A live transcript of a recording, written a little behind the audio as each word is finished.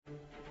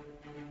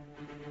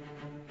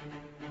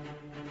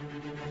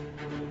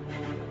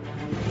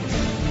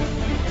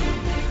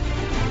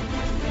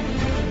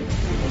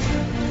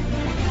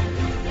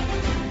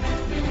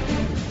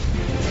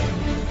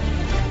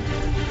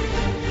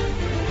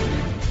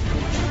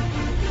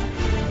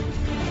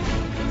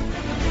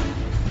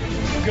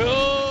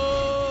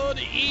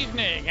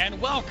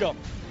welcome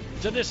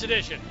to this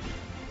edition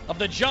of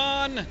the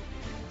John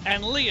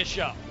and Leah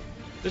Show.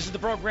 This is the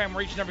program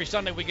where each and every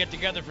Sunday we get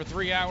together for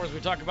 3 hours. We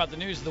talk about the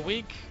news of the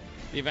week,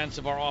 the events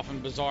of our often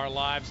bizarre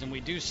lives, and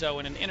we do so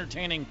in an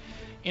entertaining,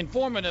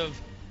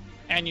 informative,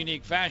 and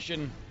unique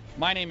fashion.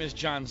 My name is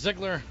John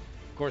Ziegler.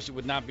 Of course, it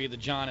would not be the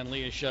John and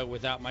Leah Show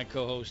without my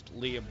co-host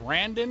Leah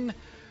Brandon,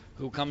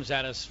 who comes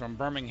at us from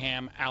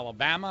Birmingham,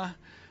 Alabama.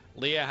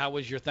 Leah, how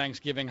was your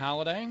Thanksgiving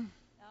holiday?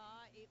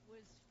 It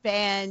was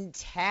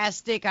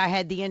fantastic. I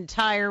had the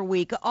entire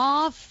week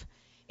off.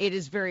 It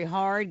is very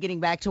hard getting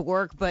back to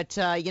work, but,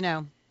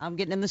 I'm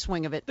getting in the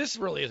swing of it. This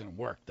really isn't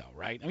work, though,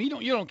 right? I mean,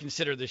 you don't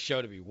consider this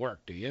show to be work,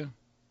 do you?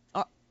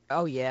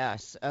 Oh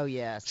yes.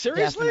 Seriously?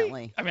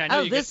 Definitely. I mean, I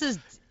know this is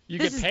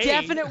paid.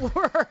 definite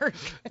work.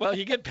 Well,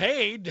 you get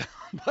paid,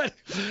 but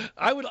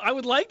I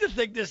would like to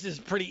think this is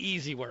pretty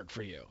easy work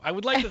for you. I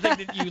would like to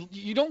think that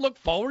you don't look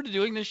forward to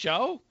doing this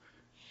show.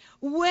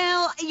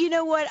 Well, you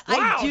know what?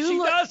 Wow, I do. She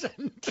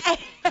doesn't.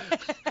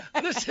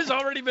 This has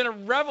already been a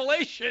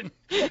revelation.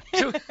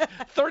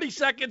 30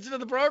 seconds into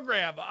the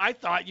program, I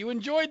thought you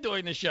enjoyed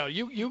doing the show.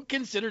 You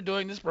consider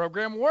doing this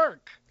program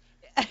work.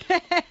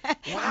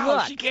 Wow,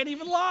 Look, she can't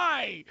even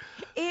lie.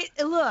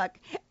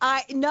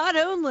 I not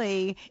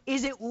only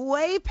is it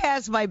way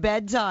past my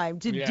bedtime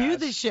to do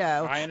the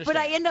show, but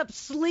I end up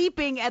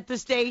sleeping at the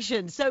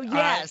station. So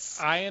yes,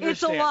 I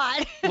understand. It's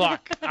a lot.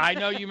 Look, I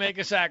know you make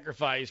a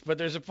sacrifice, but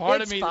there's a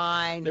part of me.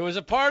 Fine. There was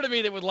a part of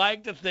me that would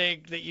like to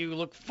think that you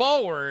look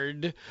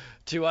forward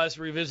to us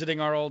revisiting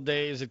our old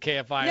days at KFI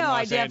in Los Angeles. No,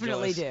 I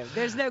definitely do.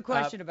 There's no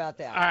question about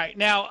that. All right.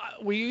 Now,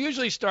 we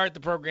usually start the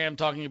program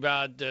talking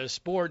about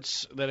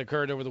sports that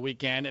occurred over the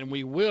weekend, and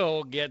we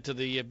will get to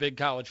the big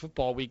college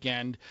football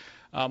weekend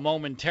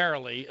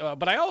momentarily.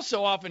 But I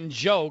also often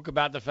joke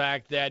about the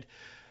fact that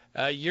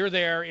you're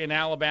there in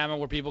Alabama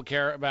where people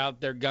care about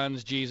their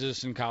guns,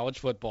 Jesus, and college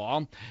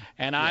football.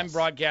 And I'm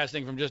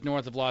broadcasting from just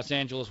north of Los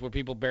Angeles where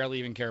people barely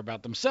even care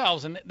about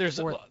themselves. And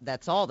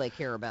that's all they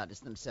care about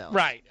is themselves.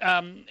 Right.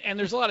 And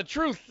there's a lot of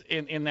truth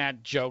in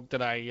that joke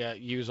that I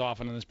use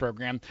often in this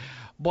program.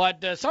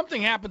 But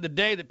something happened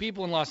today that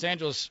people in Los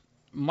Angeles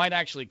might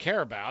actually care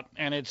about,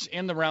 and it's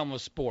in the realm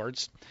of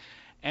sports.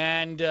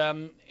 And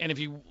if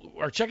you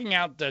are checking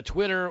out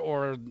Twitter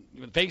or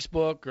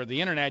Facebook or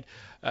the internet,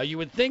 you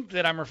would think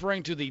that I'm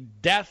referring to the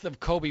death of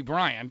Kobe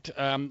Bryant.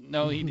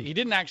 No, he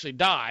didn't actually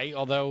die,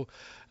 although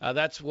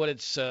that's what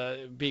it's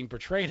being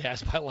portrayed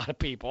as by a lot of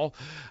people.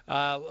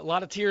 A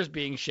lot of tears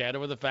being shed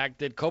over the fact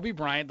that Kobe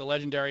Bryant, the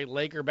legendary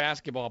Laker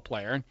basketball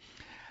player,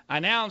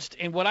 announced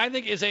in what I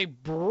think is a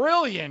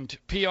brilliant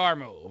PR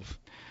move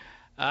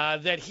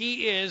that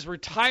he is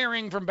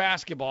retiring from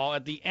basketball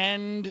at the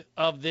end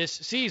of this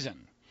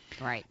season.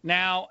 Right.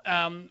 Now,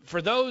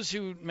 for those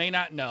who may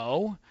not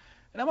know,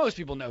 and most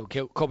people know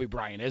who Kobe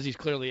Bryant is. He's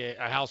clearly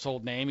a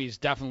household name. He's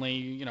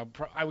definitely,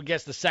 I would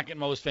guess the second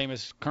most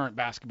famous current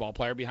basketball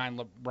player behind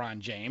LeBron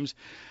James.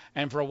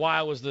 And for a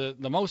while was the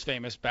most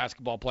famous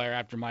basketball player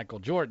after Michael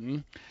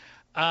Jordan.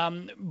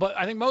 But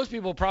I think most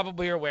people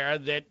probably are aware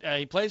that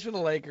he plays for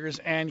the Lakers,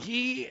 and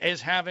he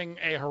is having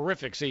a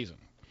horrific season.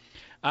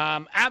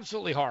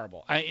 Absolutely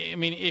horrible. I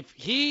mean, if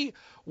he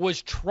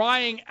was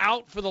trying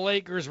out for the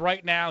Lakers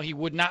right now, he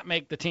would not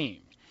make the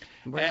team.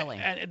 Really?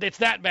 And it's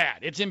that bad.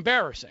 It's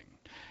embarrassing.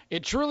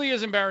 It truly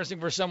is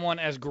embarrassing for someone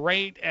as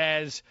great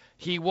as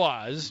he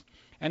was.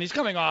 And he's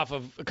coming off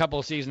of a couple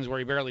of seasons where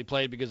he barely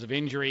played because of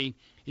injury.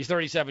 He's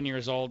 37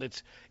 years old.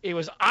 It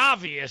was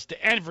obvious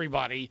to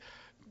everybody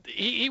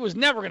he was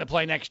never going to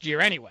play next year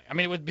anyway. I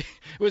mean, it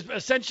was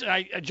essentially,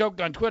 I joked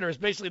on Twitter, it's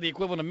basically the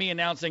equivalent of me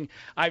announcing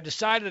I've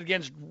decided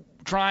against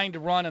trying to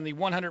run in the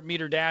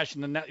 100-meter dash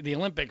in the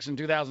Olympics in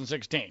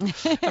 2016.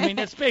 I mean,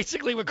 that's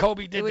basically what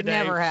Kobe did today. It would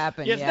never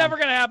happen. It's never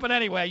going to happen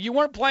anyway. You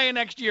weren't playing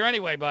next year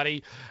anyway,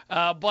 buddy.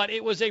 But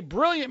it was a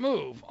brilliant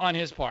move on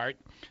his part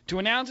to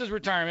announce his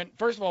retirement,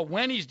 first of all,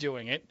 when he's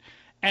doing it,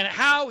 and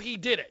how he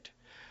did it.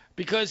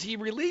 Because he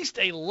released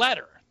a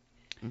letter.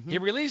 He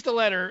released a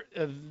letter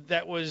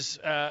that was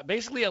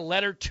basically a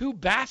letter to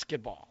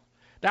basketball.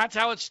 That's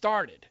how it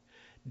started.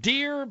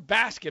 Dear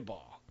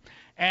Basketball.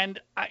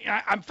 And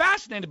I'm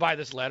fascinated by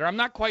this letter. I'm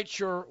not quite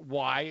sure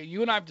why.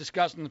 You and I have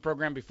discussed in the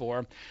program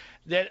before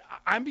that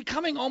I'm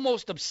becoming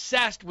almost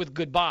obsessed with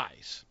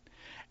goodbyes.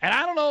 And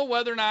I don't know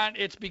whether or not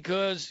it's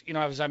because,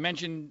 as I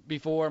mentioned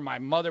before, my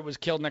mother was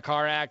killed in a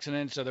car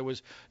accident, so there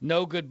was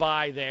no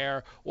goodbye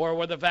there, or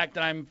whether the fact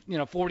that I'm,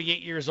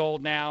 48 years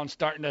old now and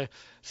starting to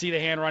see the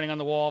handwriting on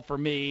the wall for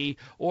me,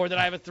 or that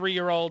I have a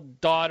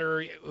 3-year-old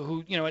daughter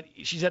who,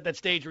 she's at that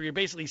stage where you're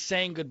basically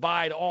saying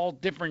goodbye to all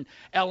different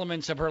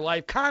elements of her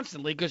life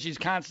constantly because she's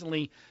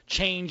constantly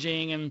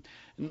changing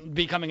and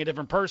becoming a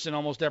different person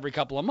almost every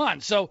couple of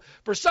months. So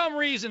for some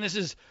reason, this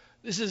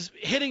is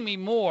hitting me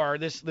more,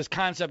 this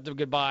concept of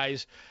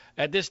goodbyes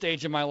at this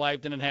stage in my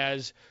life than it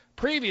has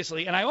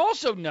previously. And I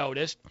also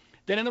noticed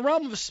that in the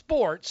realm of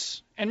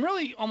sports, and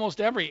really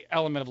almost every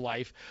element of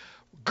life,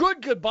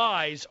 good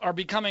goodbyes are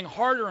becoming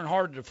harder and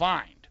harder to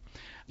find.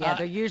 Yeah,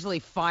 they're usually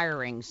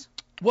firings.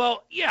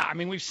 Well, yeah, I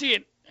mean, we see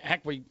it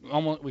Heck, we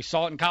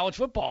saw it in college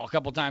football a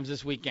couple times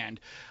this weekend.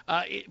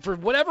 For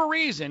whatever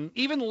reason,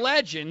 even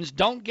legends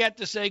don't get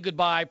to say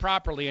goodbye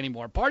properly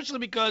anymore, partially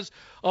because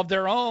of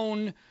their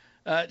own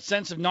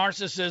sense of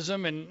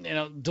narcissism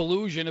and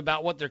delusion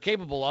about what they're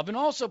capable of, and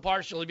also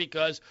partially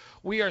because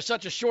we are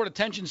such a short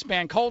attention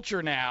span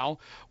culture now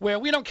where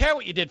we don't care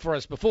what you did for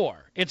us before.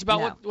 It's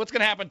about what's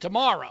going to happen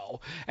tomorrow.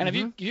 And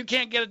if you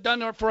can't get it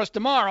done for us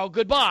tomorrow,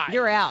 goodbye.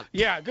 You're out.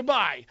 Yeah,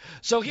 goodbye.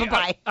 So here,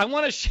 I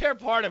want to share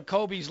part of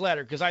Kobe's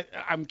letter because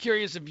I'm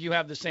curious if you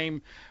have the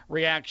same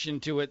reaction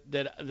to it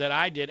that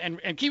I did.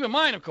 And keep in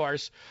mind, of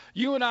course,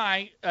 you and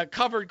I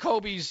covered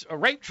Kobe's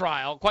rape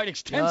trial quite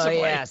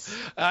extensively at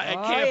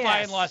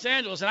KFI in Los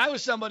Angeles. And I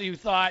was somebody who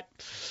thought,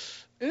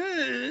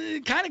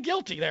 kind of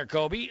guilty there,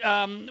 Kobe.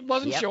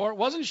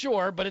 Wasn't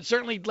sure, but it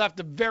certainly left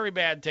a very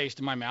bad taste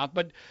in my mouth.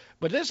 But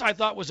this, I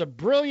thought, was a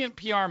brilliant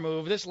PR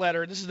move. This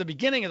is the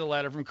beginning of the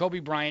letter from Kobe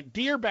Bryant.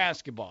 Dear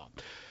Basketball,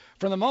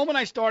 from the moment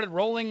I started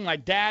rolling my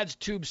dad's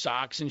tube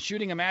socks and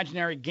shooting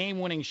imaginary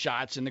game-winning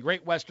shots in the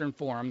Great Western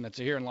Forum, that's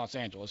here in Los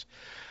Angeles,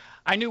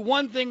 I knew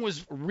one thing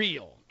was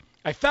real.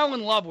 I fell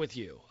in love with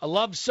you, a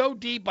love so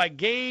deep I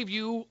gave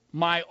you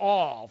my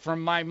all,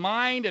 from my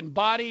mind and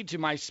body to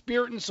my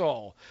spirit and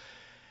soul.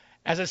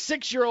 As a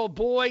 6-year-old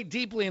boy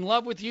deeply in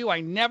love with you, I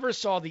never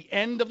saw the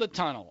end of the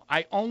tunnel.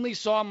 I only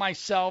saw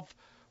myself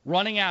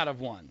running out of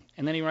one.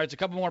 And then he writes a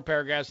couple more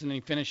paragraphs, and then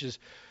he finishes,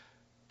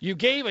 you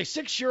gave a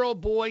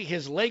 6-year-old boy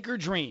his Laker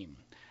dream,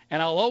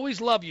 and I'll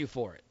always love you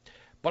for it.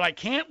 But I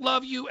can't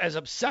love you as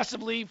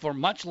obsessively for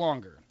much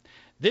longer.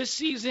 This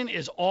season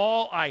is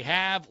all I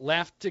have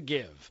left to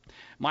give.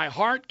 My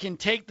heart can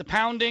take the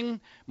pounding,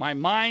 my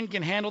mind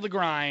can handle the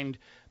grind,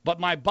 but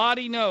my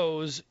body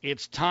knows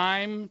it's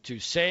time to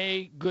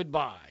say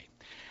goodbye.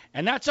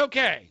 And that's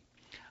okay.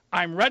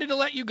 I'm ready to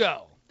let you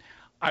go.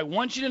 I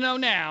want you to know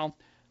now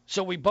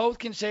so we both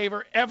can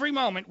savor every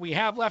moment we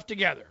have left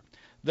together,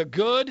 the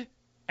good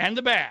and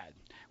the bad.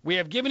 We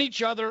have given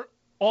each other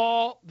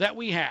all that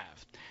we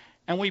have.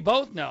 And we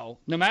both know,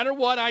 no matter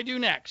what I do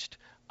next,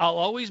 I'll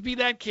always be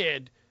that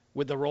kid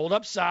with the rolled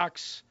up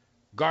socks,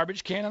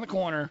 garbage can in the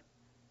corner,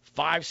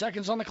 5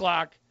 seconds on the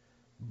clock,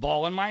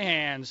 ball in my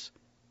hands,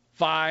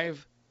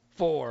 5,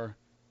 4,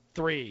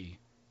 3,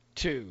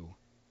 2,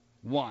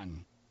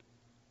 1.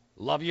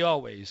 Love you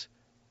always,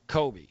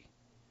 Kobe.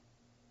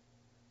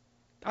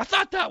 I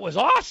thought that was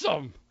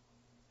awesome.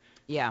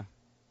 Yeah.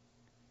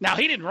 Now,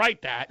 he didn't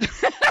write that.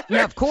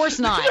 No, of course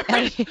not.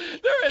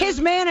 His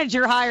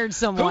manager hired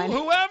someone.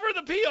 Whoever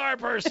the PR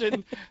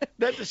person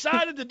that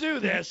decided to do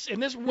this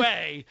in this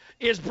way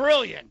is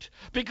brilliant,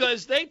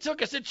 because they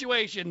took a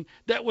situation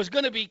that was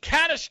going to be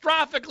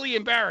catastrophically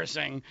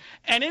embarrassing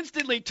and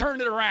instantly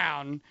turned it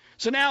around.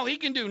 So now he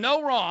can do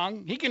no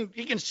wrong. He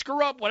can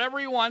screw up whatever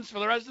he wants for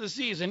the rest of the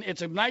season.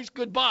 It's a nice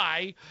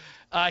goodbye.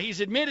 He's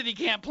admitted he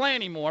can't play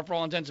anymore for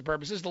all intents and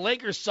purposes. The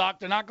Lakers suck.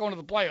 They're not going to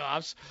the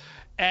playoffs.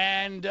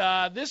 And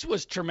this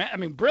was tremendous. I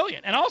mean,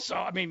 brilliant. And also,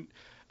 I mean,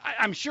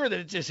 I'm sure that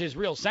it's just his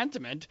real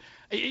sentiment.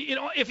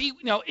 If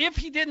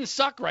he didn't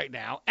suck right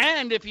now,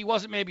 and if he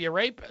wasn't maybe a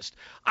rapist,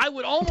 I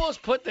would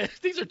almost put this.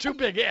 These are two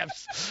big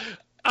ifs.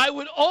 I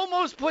would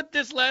almost put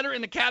this letter in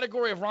the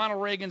category of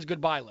Ronald Reagan's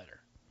goodbye letter.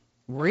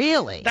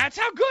 Really? That's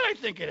how good I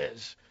think it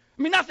is.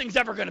 I mean, nothing's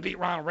ever going to beat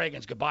Ronald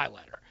Reagan's goodbye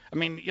letter. I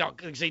mean,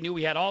 because they knew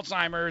he had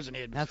Alzheimer's, and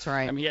that's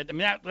right. I mean,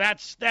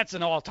 that's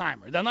an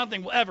all-timer.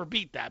 Nothing will ever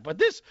beat that. But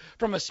this,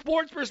 from a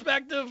sports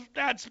perspective,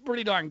 that's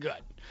pretty darn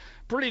good.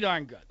 Pretty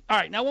darn good. All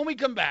right, now when we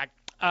come back,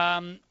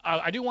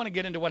 I do want to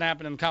get into what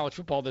happened in college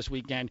football this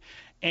weekend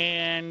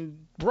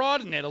and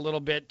broaden it a little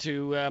bit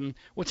to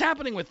what's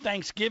happening with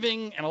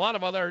Thanksgiving and a lot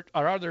of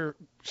other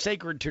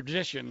sacred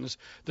traditions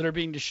that are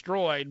being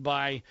destroyed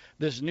by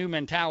this new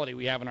mentality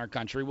we have in our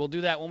country. We'll do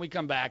that when we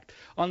come back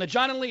on the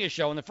John and Leah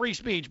Show on the Free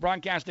Speech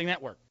Broadcasting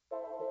Network.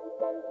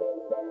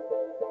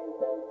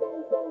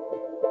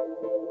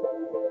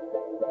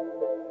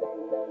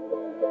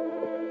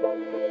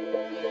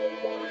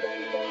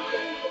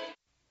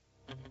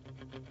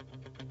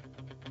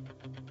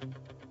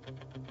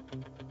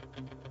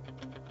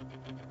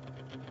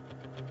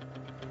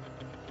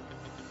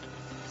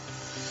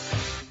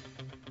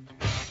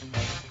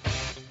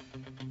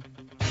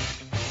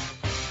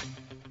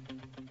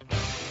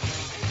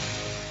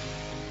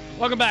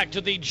 Welcome back to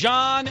the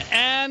John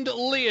and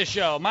Leah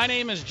Show. My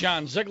name is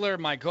John Ziegler.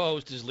 My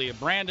co-host is Leah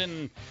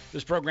Brandon.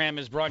 This program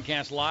is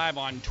broadcast live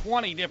on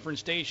 20 different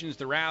stations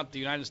throughout the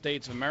United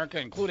States of America,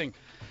 including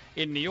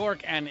in New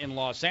York and in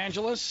Los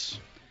Angeles.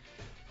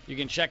 You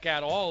can check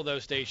out all of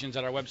those stations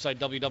at our website,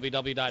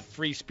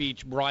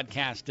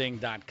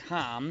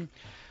 www.freespeechbroadcasting.com.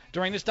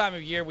 During this time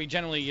of year, we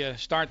generally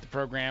start the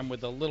program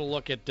with a little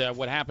look at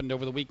what happened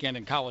over the weekend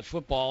in college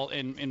football.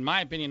 In my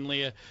opinion,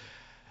 Leah,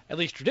 at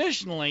least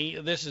traditionally,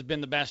 this has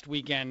been the best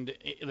weekend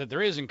that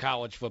there is in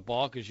college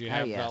football, because you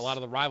have a lot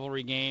of the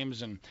rivalry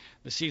games, and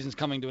the season's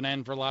coming to an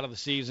end for a lot of the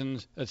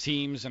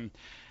teams.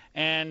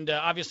 And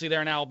obviously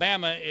there in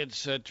Alabama,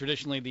 it's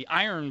traditionally the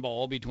Iron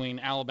Bowl between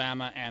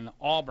Alabama and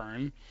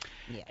Auburn.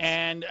 Yes.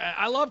 And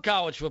I love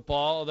college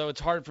football, although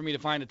it's hard for me to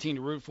find a team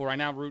to root for. I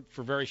now root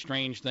for very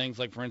strange things.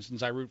 Like, for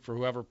instance, I root for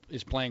whoever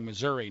is playing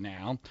Missouri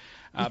now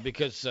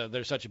because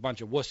they're such a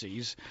bunch of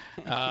wussies.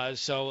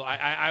 So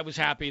I was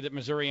happy that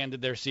Missouri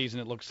ended their season,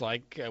 it looks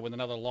like, with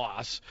another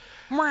loss.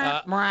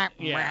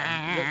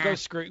 Go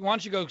screw. Why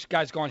don't you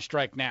guys go on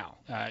strike now,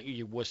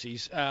 you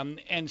wussies.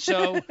 And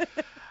so...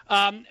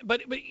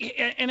 But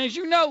as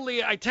you know,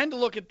 Leah, I tend to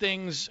look at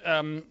things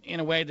in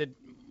a way that,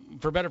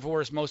 for better or for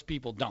worse, most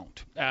people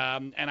don't.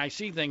 And I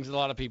see things that a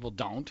lot of people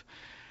don't.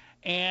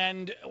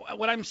 And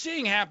what I'm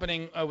seeing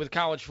happening with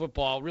college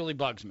football really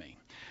bugs me.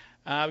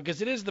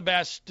 Because it is the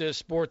best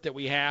sport that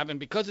we have, and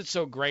because it's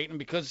so great and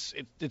because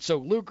it's so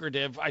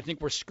lucrative, I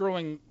think we're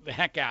screwing the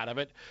heck out of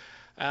it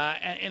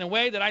in a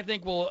way that I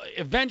think will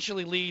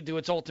eventually lead to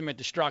its ultimate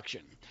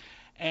destruction.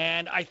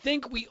 And I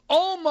think we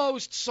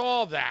almost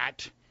saw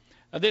that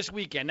this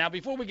weekend. Now,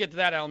 before we get to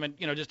that element,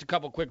 just a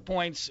couple quick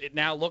points. It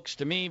now looks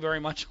to me very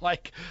much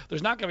like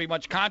there's not going to be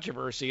much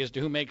controversy as to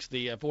who makes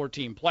the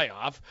 4-team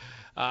playoff.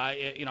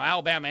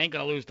 Alabama ain't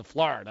going to lose to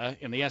Florida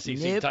in the SEC.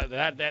 Nope.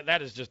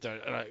 That is just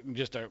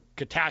a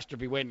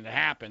catastrophe waiting to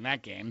happen,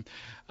 that game.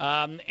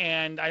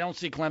 And I don't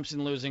see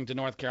Clemson losing to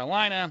North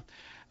Carolina.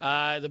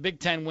 The Big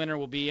Ten winner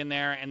will be in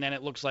there, and then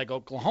it looks like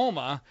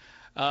Oklahoma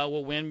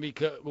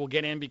will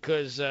get in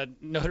because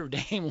Notre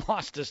Dame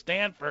lost to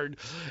Stanford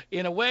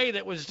in a way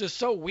that was just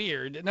so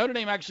weird. Notre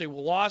Dame actually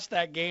lost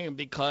that game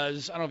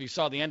because, I don't know if you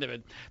saw the end of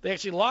it, they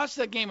actually lost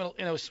that game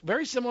in a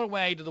very similar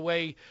way to the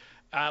way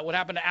what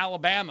happened to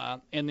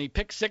Alabama in the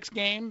Pick 6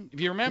 game. If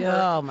you remember.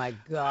 Oh, my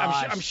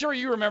gosh. I'm sure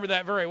you remember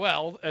that very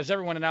well, as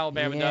everyone in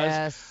Alabama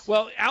yes. does.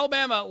 Well,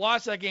 Alabama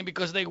lost that game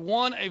because they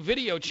won a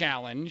video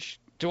challenge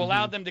to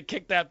allow them to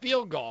kick that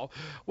field goal.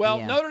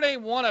 Well, Notre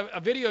Dame won a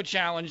video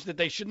challenge that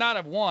they should not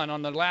have won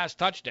on the last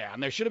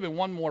touchdown. There should have been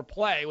one more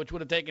play, which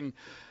would have taken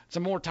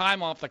some more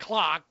time off the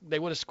clock. They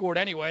would have scored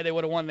anyway. They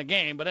would have won the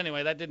game. But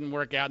anyway, that didn't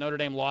work out. Notre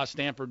Dame lost.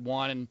 Stanford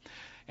won.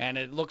 And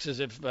it looks as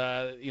if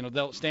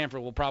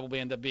Stanford will probably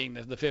end up being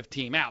the fifth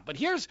team out. But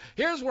here's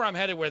where I'm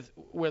headed with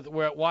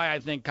why I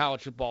think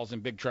college football is in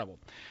big trouble.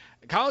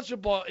 College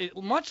football,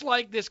 much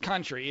like this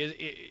country,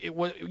 it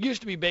used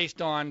to be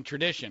based on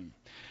tradition.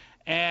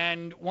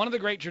 And one of the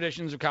great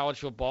traditions of college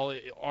football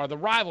are the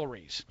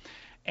rivalries.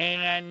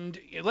 And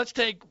let's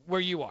take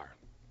where you are,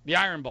 the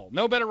Iron Bowl.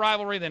 No better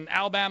rivalry than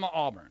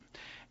Alabama-Auburn.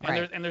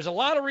 And there's a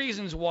lot of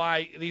reasons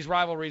why these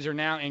rivalries are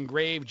now in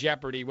grave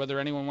jeopardy, whether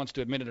anyone wants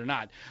to admit it or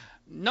not.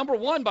 Number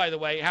one, by the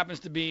way,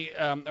 happens to be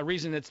a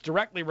reason that's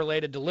directly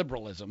related to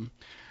liberalism,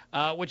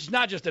 which is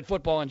not just that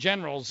football in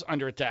general is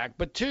under attack,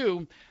 but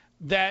two,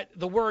 that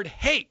the word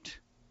hate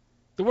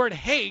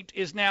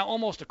is now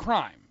almost a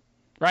crime.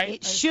 Right?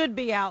 It should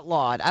be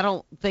outlawed. I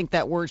don't think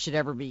that word should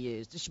ever be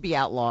used. It should be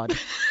outlawed.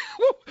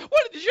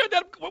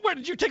 What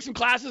did you take some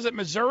classes at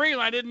Missouri and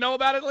I didn't know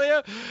about it,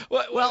 Leah?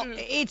 Well,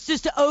 it's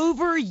just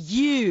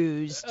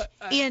overused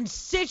in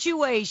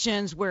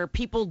situations where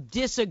people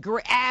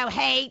disagree.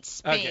 Hate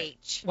speech. Okay.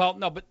 Well,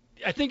 no, but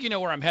I think you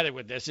know where I'm headed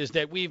with this, is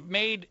that we've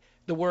made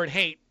the word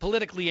hate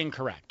politically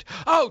incorrect.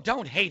 Oh,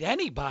 don't hate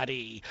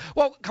anybody.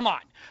 Well, come on.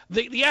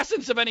 The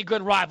essence of any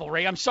good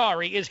rivalry, I'm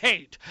sorry, is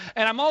hate.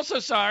 And I'm also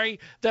sorry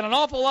that an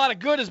awful lot of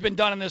good has been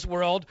done in this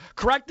world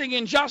correcting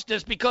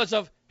injustice because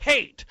of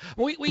hate.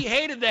 We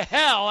hated the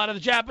hell out of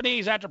the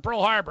Japanese after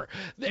Pearl Harbor.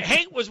 The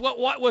hate was what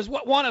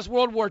won us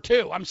World War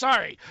II. I'm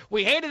sorry.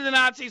 We hated the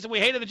Nazis and we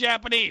hated the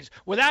Japanese.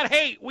 Without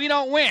hate, we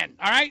don't win.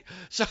 All right?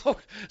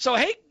 So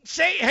hate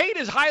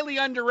is highly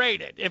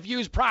underrated if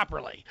used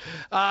properly.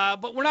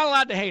 But we're not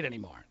allowed to hate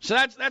anymore. So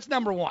that's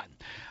number one.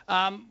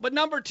 But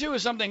number two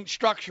is something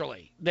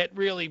structurally that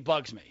really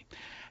bugs me.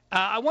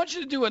 I want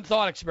you to do a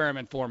thought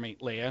experiment for me,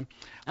 Leah.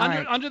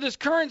 Under this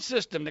current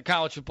system that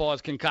college football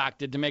has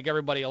concocted to make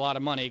everybody a lot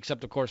of money,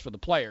 except, of course, for the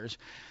players.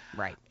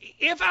 Right.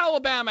 If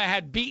Alabama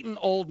had beaten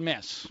Ole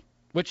Miss,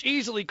 which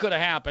easily could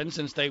have happened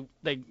since they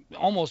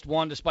almost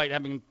won despite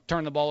having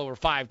turned the ball over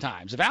 5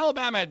 times. If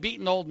Alabama had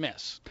beaten Ole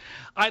Miss,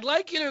 I'd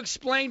like you to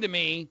explain to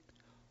me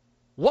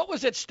what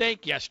was at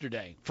stake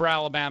yesterday for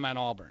Alabama and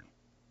Auburn.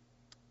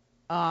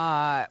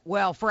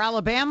 Well, for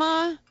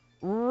Alabama,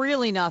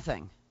 really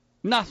nothing.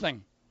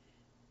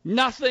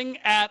 Nothing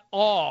at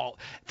all.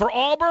 For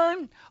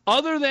Auburn,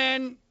 other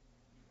than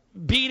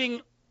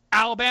beating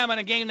Alabama in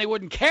a game they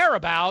wouldn't care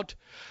about,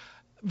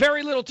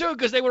 very little too,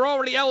 because they were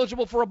already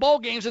eligible for a bowl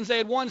game since they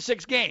had won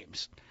 6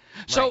 games.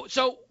 Right.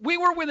 So we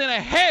were within a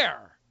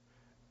hair,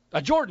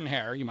 a Jordan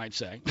hair, you might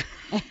say.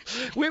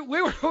 we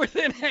were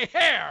within a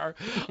hair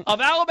of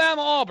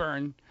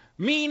Alabama-Auburn,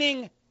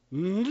 meaning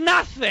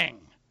nothing.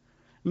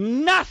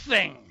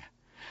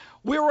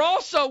 We were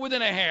also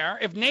within a hair.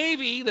 If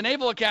Navy, the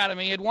Naval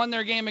Academy, had won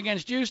their game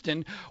against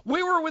Houston,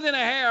 we were within a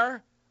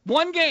hair.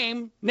 One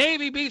game,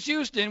 Navy beats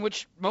Houston,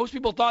 which most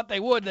people thought they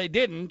would. They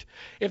didn't.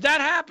 If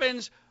that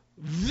happens,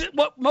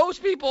 what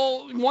most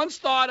people once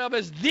thought of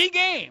as the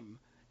game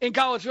in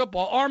college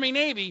football,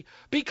 Army-Navy,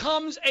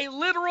 becomes a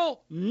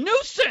literal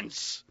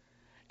nuisance.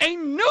 A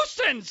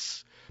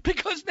nuisance.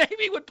 because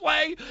Navy would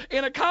play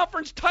in a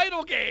conference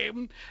title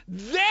game,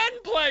 then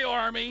play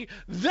Army,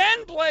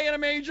 then play in a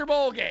major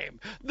bowl game.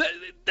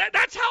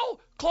 That's how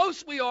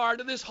close we are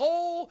to this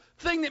whole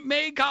thing that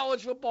made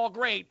college football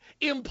great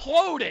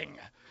imploding.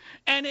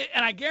 And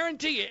I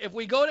guarantee you, if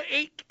we go to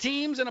 8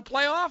 teams in a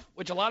playoff,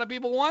 which a lot of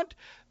people want,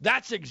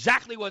 that's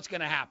exactly what's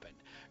going to happen.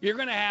 You're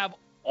going to have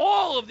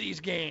all of these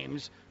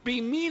games be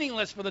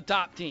meaningless for the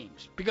top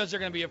teams because they're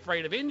going to be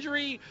afraid of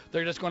injury.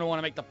 They're just going to want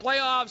to make the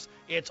playoffs.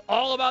 It's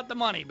all about the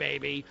money,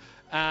 baby.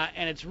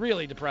 And it's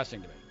really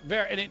depressing to me.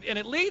 And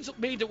it leads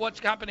me to what's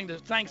happening to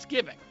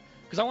Thanksgiving,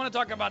 because I want to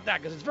talk about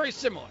that because it's very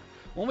similar.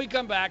 When we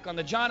come back on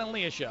the John and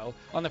Leah Show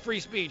on the Free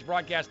Speech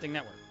Broadcasting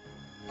Network.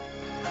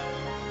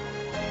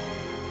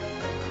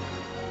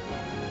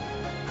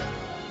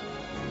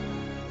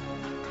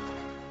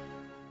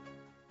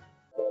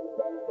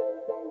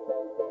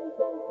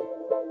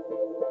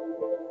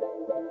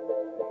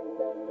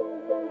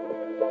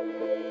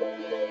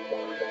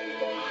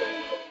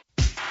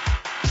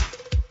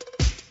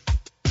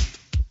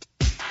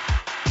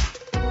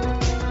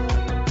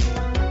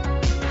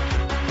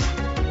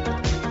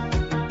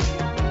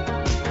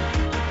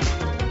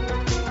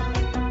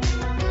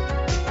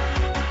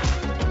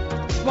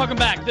 Welcome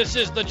back. This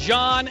is the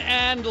John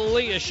and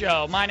Leah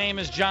Show. My name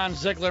is John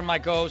Ziegler. My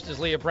co-host is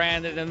Leah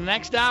Brandon. In the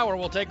next hour,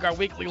 we'll take our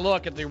weekly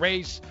look at the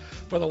race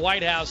for the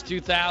White House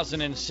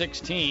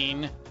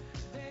 2016.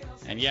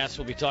 And yes,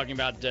 we'll be talking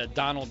about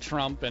Donald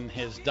Trump and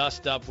his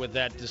dust-up with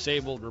that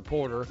disabled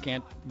reporter.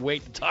 Can't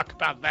wait to talk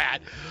about that.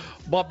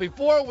 But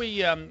before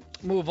we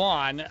move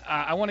on,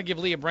 I want to give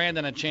Leah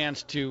Brandon a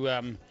chance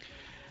to,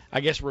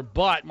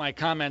 rebut my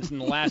comments in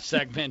the last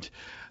segment.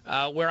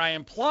 Where I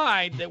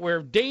implied that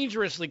we're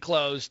dangerously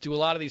close to a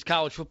lot of these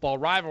college football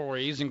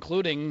rivalries,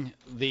 including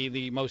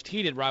the most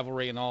heated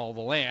rivalry in all of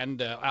the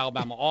land,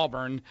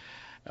 Alabama-Auburn,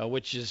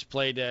 which is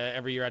played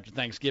every year after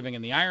Thanksgiving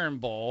in the Iron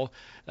Bowl.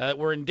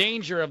 We're in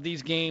danger of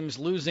these games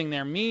losing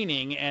their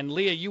meaning. And,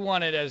 Leah, you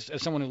wanted, as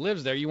someone who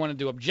lives there, you wanted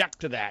to object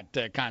to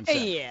that concept.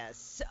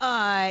 Yes.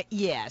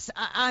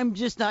 I'm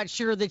just not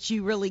sure that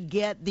you really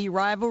get the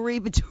rivalry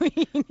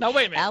between now,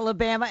 wait a minute.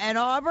 Alabama and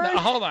Auburn. Now,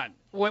 hold on.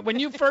 When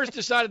you first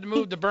decided to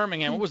move to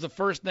Birmingham, what was the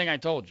first thing I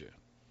told you?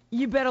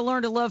 You better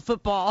learn to love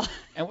football.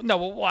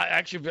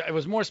 Actually, it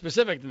was more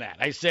specific than that.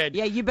 I said,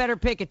 yeah, you better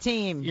pick a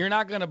team. You're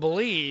not going to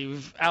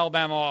believe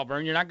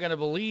Alabama-Auburn. You're not going to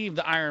believe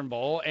the Iron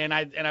Bowl. And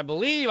I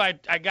believe I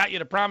got you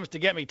to promise to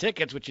get me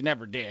tickets, which you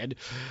never did,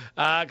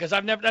 because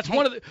I've never. That's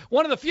one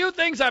of the few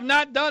things I've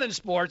not done in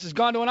sports is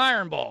gone to an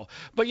Iron Bowl.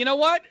 But you know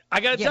what? I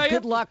got to tell you.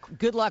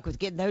 Good luck with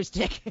getting those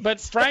tickets. But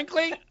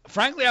frankly,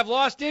 I've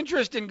lost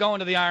interest in going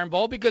to the Iron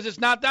Bowl because it's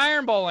not the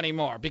Iron Bowl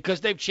anymore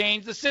because they've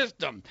changed the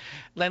system.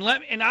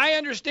 And I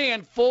understand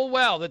full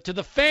well that to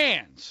the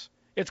fans,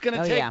 it's going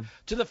to take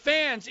to the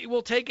fans. It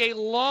will take a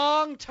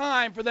long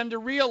time for them to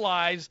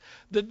realize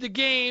that the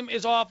game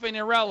is often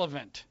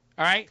irrelevant.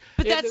 All right,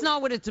 but that's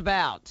not what it's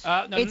about.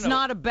 It's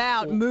not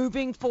about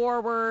moving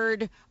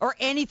forward or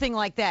anything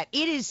like that.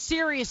 It is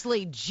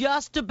seriously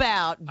just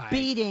about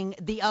beating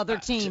the other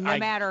team, no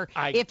matter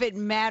if it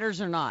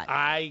matters or not.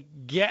 I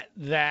get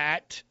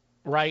that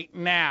right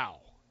now.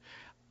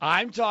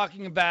 I'm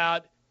talking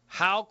about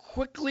how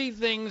quickly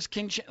things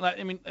can change.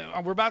 I mean,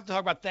 we're about to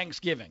talk about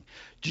Thanksgiving.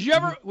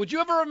 Would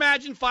you ever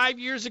imagine 5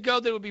 years ago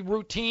that it would be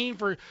routine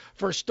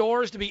for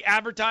stores to be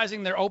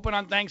advertising they're open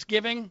on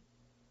Thanksgiving?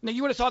 Now,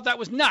 you would have thought that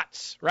was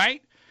nuts,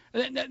 right?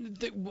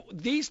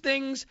 These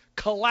things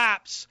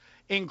collapse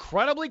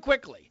incredibly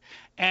quickly.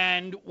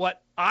 And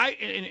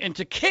and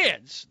to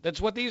kids, that's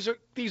what these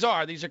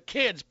are. These are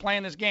kids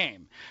playing this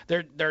game.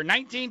 They're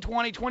 19,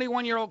 20,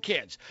 21-year-old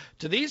kids.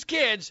 To these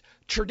kids,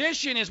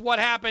 tradition is what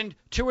happened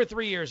 2 or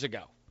 3 years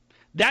ago.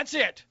 That's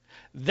it.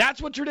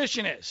 That's what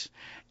tradition is.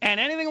 And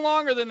anything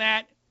longer than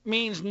that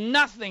means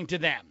nothing to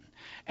them.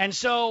 And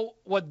so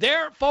what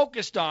they're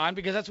focused on,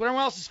 because that's what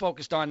everyone else is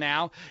focused on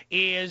now,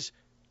 is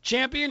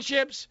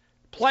championships,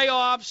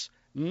 playoffs,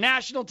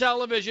 national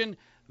television.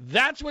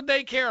 That's what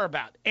they care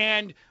about.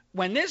 And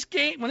when this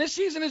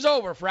season is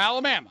over for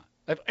Alabama,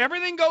 if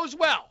everything goes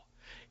well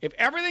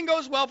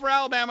for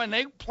Alabama and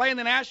they play in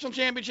the national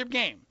championship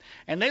game,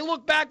 and they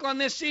look back on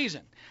this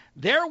season,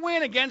 their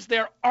win against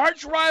their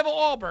arch rival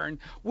Auburn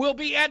will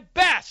be at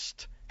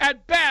best,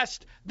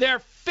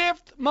 their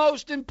 5th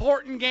most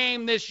important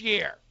game this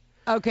year.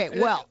 Okay,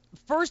 well,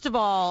 first of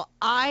all,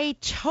 I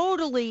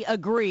totally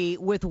agree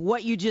with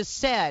what you just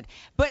said,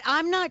 but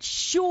I'm not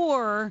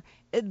sure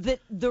that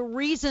the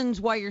reasons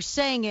why you're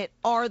saying it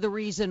are the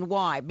reason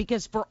why.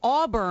 Because for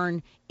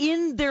Auburn,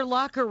 in their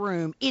locker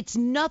room, it's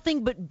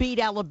nothing but beat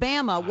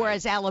Alabama,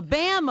 whereas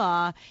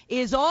Alabama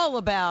is all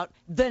about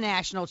the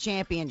national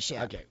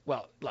championship. Okay,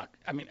 well, look,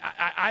 I mean,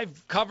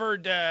 I've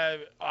covered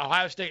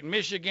Ohio State and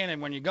Michigan, and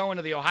when you go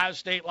into the Ohio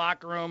State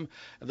locker room,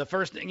 the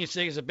first thing you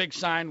see is a big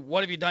sign,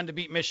 "What have you done to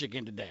beat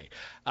Michigan today?"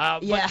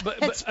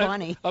 It's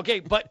funny. Okay,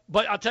 but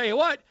I'll tell you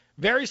what,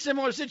 very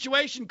similar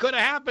situation could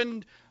have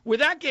happened with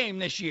that game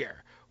this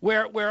year,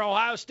 where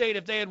Ohio State,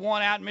 if they had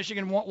won out and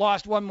Michigan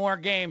lost one more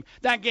game,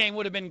 that game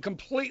would have been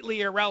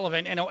completely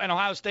irrelevant, and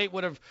Ohio State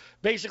would have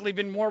basically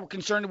been more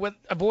concerned with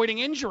avoiding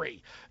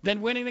injury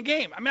than winning the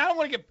game. I mean, I don't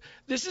want to get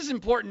 – this is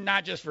important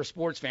not just for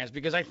sports fans,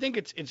 because I think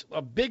it's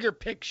a bigger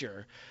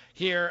picture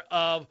here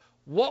of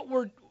what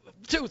we're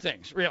 – two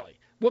things, really.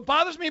 What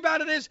bothers me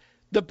about it is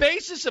the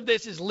basis of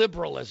this is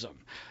liberalism.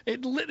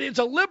 It's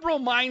a liberal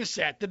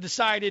mindset that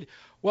decided –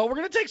 well, we're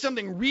going to take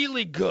something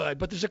really good,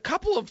 but there's a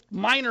couple of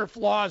minor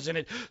flaws in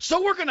it,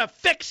 so we're going to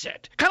fix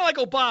it. Kind of like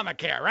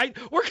Obamacare, right?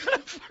 We're going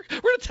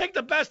to take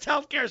the best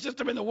healthcare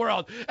system in the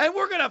world, and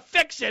we're going to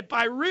fix it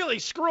by really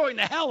screwing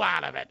the hell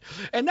out of it.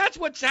 And that's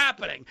what's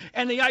happening.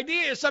 And the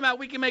idea is somehow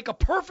we can make a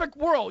perfect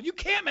world. You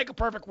can't make a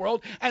perfect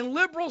world, and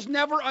liberals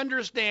never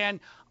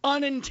understand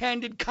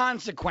unintended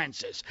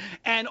consequences.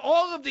 And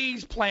all of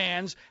these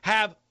plans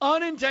have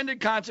unintended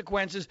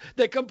consequences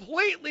that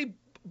completely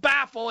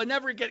baffle and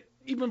never get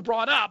even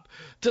brought up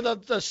to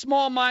the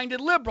small-minded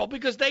liberal,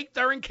 because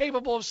they're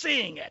incapable of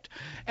seeing it.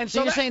 And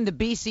so you're saying the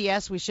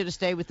BCS, we should have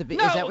stayed with the BCS?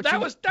 No, is that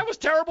what that was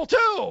terrible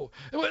too.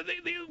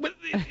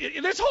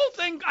 This whole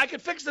thing, I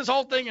could fix this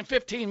whole thing in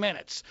 15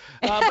 minutes,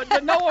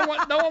 but no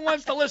one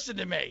wants to listen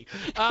to me,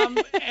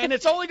 and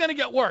it's only going to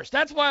get worse.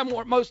 That's why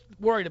I'm most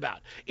worried about.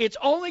 It's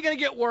only going to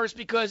get worse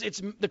because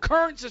the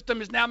current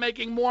system is now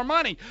making more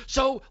money.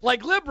 So,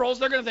 like liberals,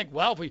 they're going to think,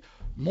 well, if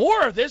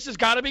more of this has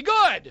got to be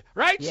good,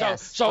 right?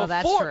 Yes. So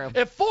that's true.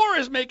 If 4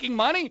 is making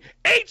money,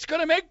 8's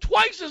going to make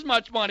twice as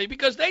much money,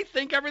 because they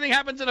think everything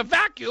happens in a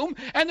vacuum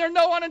and there are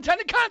no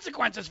unintended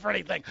consequences for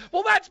anything.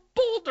 Well, that's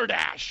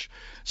balderdash.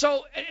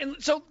 So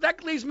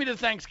that leads me to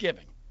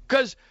Thanksgiving,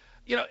 because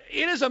it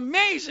is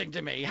amazing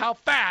to me how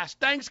fast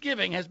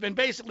Thanksgiving has been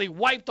basically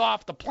wiped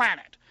off the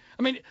planet.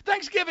 I mean,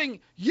 Thanksgiving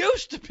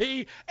used to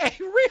be a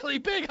really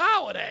big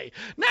holiday.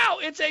 Now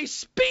it's a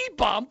speed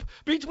bump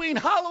between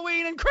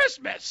Halloween and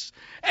Christmas.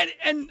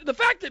 And the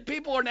fact that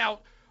people are now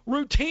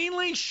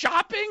routinely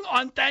shopping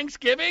on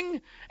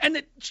Thanksgiving, and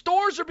that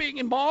stores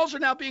and malls are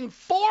now being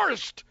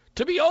forced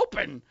to be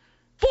open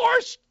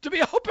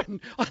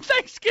on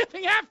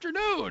Thanksgiving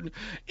afternoon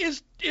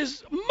is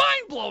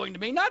mind-blowing to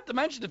me, not to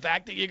mention the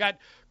fact that you got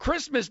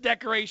Christmas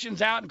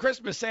decorations out and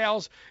Christmas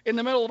sales in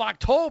the middle of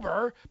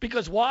October,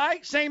 because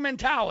why? Same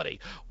mentality.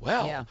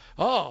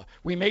 Well,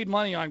 we made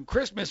money on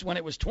Christmas when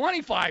it was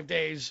 25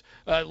 days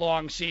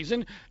long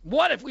season.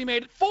 What if we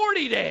made it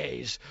 40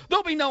 days?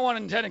 There'll be no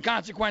unintended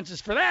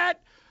consequences for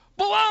that.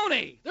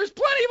 Baloney! There's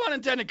plenty of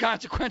unintended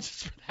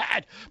consequences for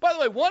that. By the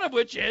way, one of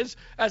which is,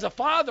 as a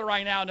father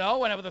I now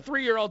know, and with a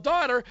 3-year-old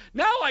daughter,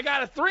 now I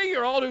got a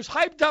 3-year-old who's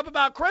hyped up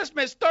about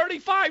Christmas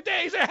 35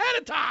 days ahead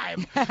of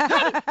time. How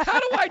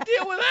do I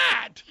deal with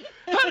that?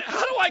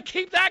 How do I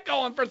keep that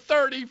going for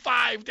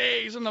 35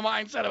 days in the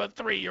mindset of a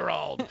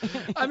 3-year-old?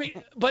 I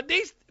mean, but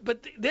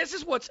this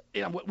is what's,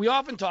 we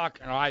often talk,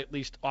 or I at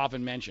least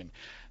often mention,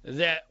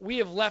 that we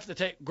have left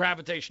the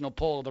gravitational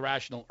pull of the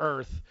rational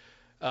Earth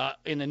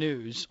in the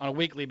news on a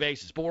weekly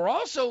basis. But we're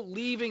also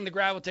leaving the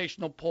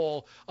gravitational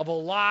pull of a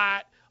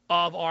lot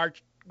of our,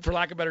 for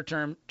lack of a better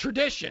term,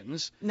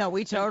 traditions. No,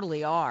 we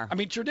totally are. I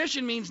mean,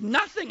 tradition means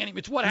nothing anymore.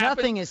 It's what happens.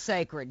 Nothing is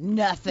sacred.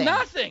 Nothing.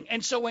 Nothing.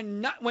 And so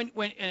when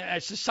in a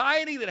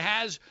society that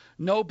has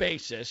no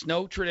basis,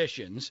 no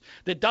traditions,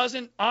 that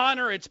doesn't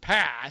honor its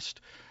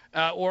past,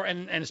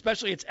 and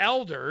especially its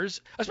elders,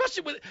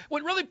 especially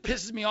what really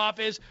pisses me off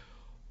is,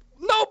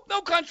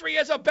 no country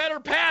has a better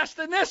past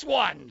than this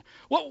one.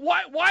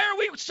 Why are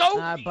we so...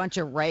 A bunch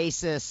of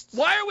racists.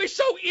 Why are we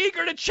so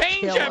eager to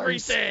change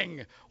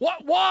everything?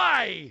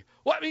 Why?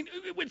 Well, I mean,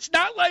 it's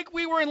not like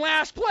we were in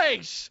last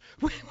place.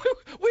 We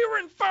were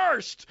in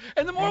first.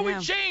 And the more we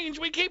change,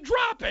 we keep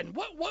dropping.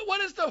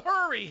 What is the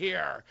hurry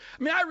here?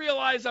 I mean, I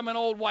realize I'm an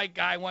old white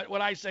guy.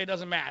 What I say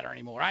doesn't matter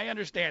anymore. I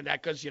understand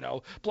that because,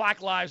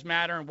 black lives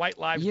matter and white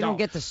lives don't. You don't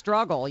get the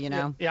struggle,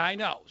 Yeah, I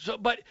know. So,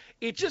 but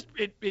it just,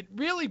 it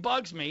really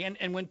bugs me.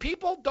 And when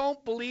people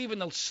don't believe in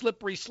the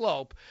slippery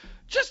slope,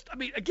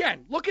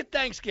 again, look at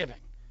Thanksgiving.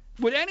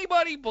 Would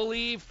anybody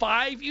believe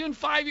 5 years,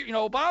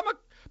 Obama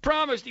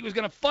promised he was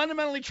going to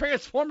fundamentally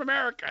transform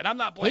America, and I'm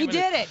not blaming him.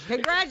 He did it.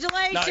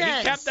 Congratulations. No,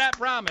 he kept that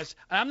promise,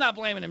 and I'm not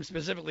blaming him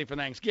specifically for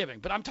Thanksgiving,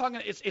 but I'm talking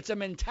it's a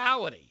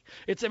mentality.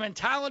 It's a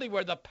mentality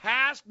where the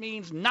past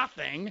means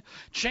nothing.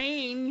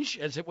 Change,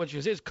 which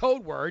is his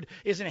code word,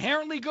 is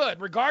inherently good,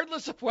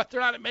 regardless of whether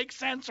or not it makes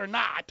sense or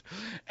not,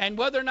 and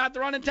whether or not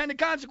there are unintended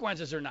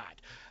consequences or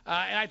not.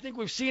 And I think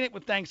we've seen it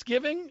with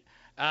Thanksgiving.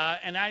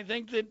 And I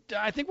think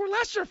we're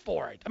lesser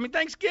for it. I mean,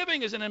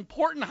 Thanksgiving is an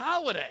important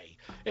holiday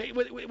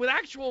with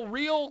actual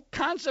real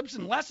concepts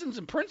and lessons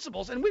and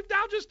principles. And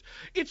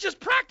it's just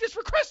practice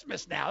for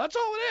Christmas now. That's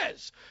all it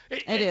is.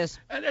 It is.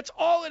 And that's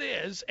all it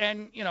is.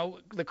 And,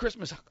 the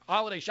Christmas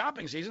holiday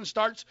shopping season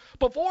starts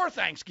before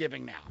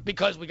Thanksgiving now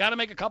because we got to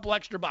make a couple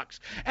extra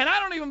bucks. And I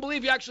don't even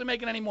believe you're actually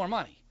making any more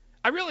money.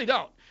 I really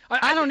don't.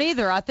 I don't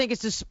either. I think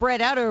it's just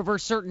spread out over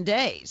certain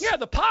days. Yeah,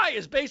 the pie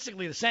is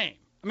basically the same.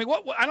 I mean,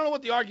 I don't know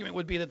what the argument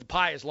would be that the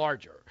pie is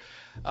larger.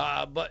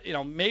 But,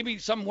 maybe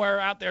somewhere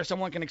out there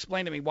someone can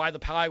explain to me why the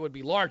pie would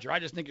be larger. I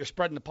just think you're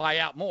spreading the pie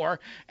out more,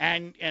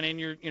 and then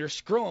you're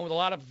screwing with a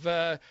lot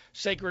of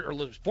sacred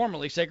or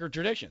formerly sacred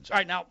traditions. All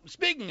right, now,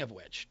 speaking of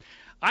which,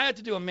 I had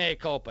to do a mea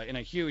culpa in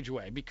a huge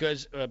way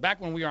because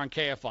back when we were on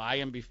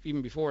KFI and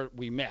even before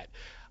we met,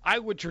 I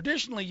would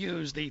traditionally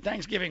use the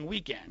Thanksgiving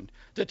weekend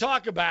to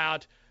talk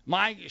about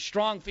my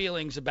strong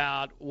feelings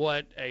about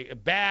what a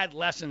bad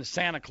lesson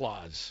Santa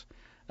Claus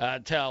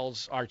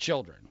tells our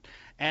children.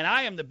 And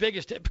I am the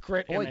biggest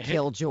hypocrite in the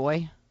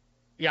Killjoy.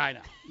 Yeah, I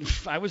know.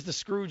 I was the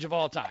Scrooge of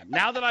all time.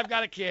 Now that I've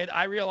got a kid,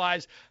 I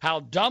realize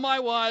how dumb I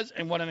was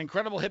and what an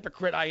incredible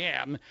hypocrite I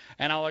am.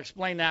 And I'll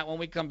explain that when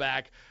we come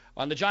back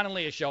on the John and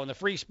Leah Show on the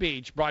Free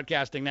Speech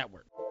Broadcasting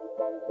Network.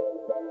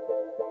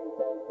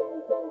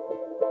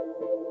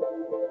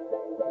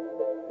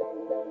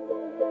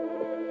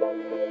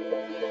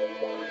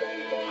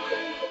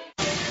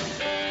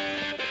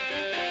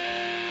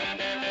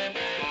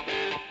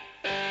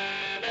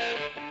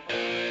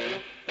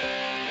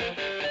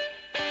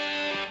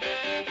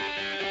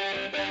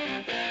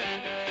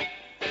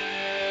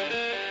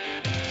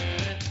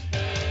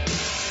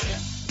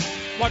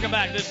 Welcome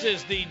back. This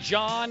is the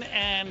John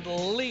and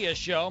Leah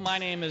Show. My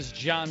name is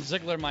John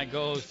Ziegler. My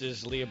co-host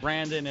is Leah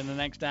Brandon. In the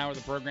next hour of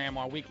the program,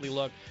 our weekly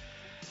look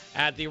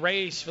at the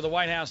race for the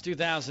White House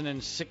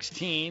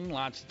 2016.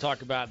 Lots to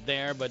talk about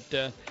there.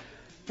 But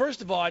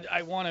first of all,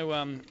 I want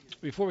to,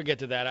 before we get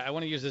to that, I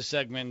want to use this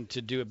segment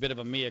to do a bit of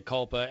a mea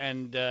culpa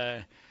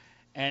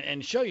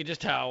and show you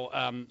just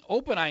how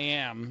open I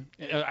am.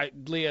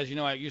 Leah, as you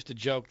know, I used to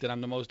joke that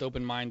I'm the most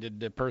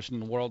open-minded person in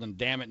the world, and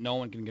damn it, no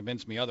one can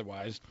convince me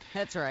otherwise.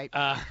 That's right.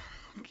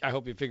 I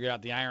hope you figured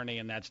out the irony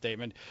in that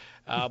statement.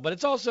 But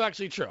it's also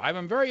actually true. I'm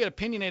a very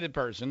opinionated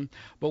person,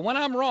 but when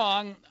I'm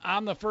wrong,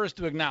 I'm the first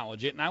to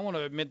acknowledge it, and I want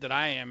to admit that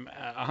I am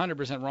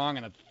 100% wrong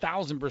and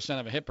 1,000%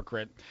 of a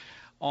hypocrite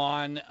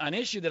on an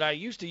issue that I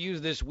used to use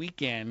this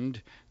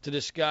weekend to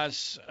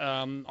discuss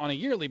on a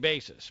yearly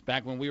basis,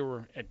 back when we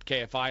were at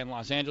KFI in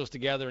Los Angeles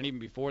together, and even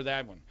before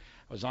that when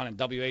I was on in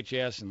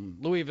WHS in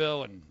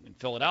Louisville and in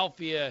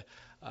Philadelphia,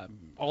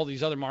 all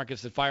these other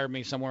markets that fired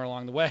me somewhere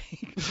along the way.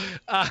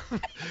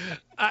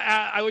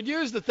 I would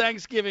use the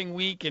Thanksgiving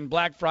week and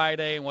Black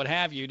Friday and what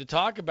have you to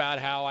talk about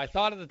how I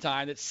thought at the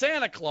time that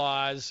Santa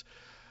Claus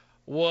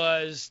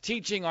was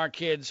teaching our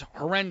kids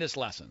horrendous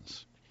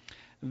lessons.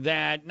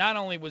 That not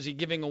only was he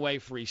giving away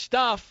free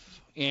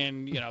stuff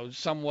in,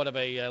 somewhat of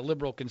a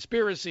liberal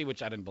conspiracy,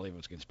 which I didn't believe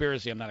was a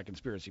conspiracy. I'm not a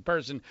conspiracy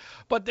person.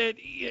 But that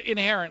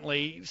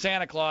inherently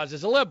Santa Claus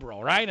is a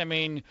liberal, right? I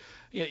mean,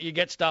 you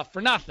get stuff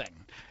for nothing.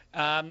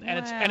 And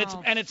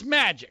it's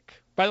magic.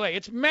 By the way,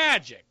 it's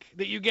magic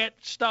that you get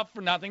stuff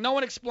for nothing. No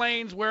one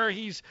explains where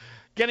he's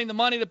getting the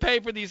money to pay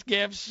for these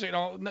gifts.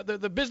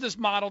 The business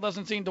model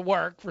doesn't seem to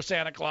work for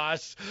Santa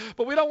Claus.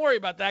 But we don't worry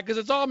about that because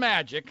it's all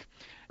magic.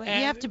 But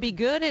you have to be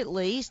good at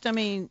least. I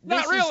mean,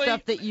 this is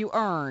stuff that you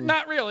earn.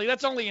 Not really.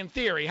 That's only in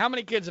theory. How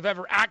many kids have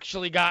ever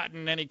actually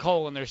gotten any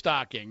coal in their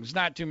stockings?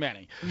 Not too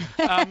many.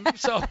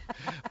 So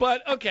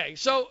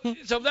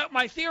that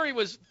my theory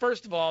was,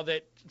 first of all,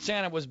 that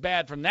Santa was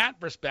bad from that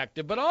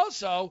perspective, but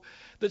also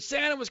that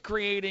Santa was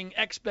creating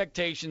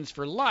expectations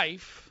for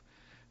life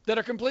that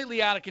are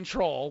completely out of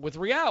control with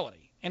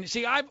reality. And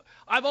see, I've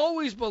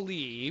always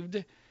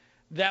believed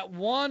that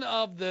one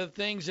of the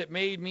things that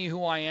made me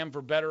who I am,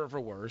 for better or for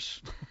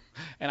worse,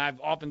 and I've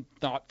often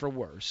thought for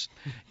worse,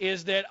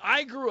 is that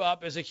I grew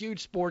up as a huge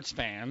sports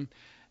fan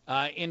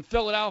in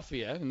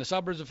Philadelphia, in the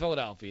suburbs of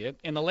Philadelphia,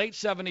 in the late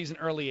 70s and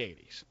early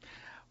 80s,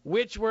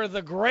 which were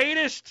the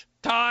greatest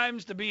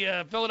times to be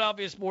a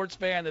Philadelphia sports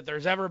fan that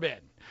there's ever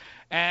been.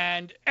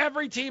 And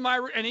every team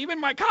and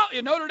even my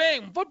Notre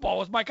Dame football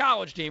was my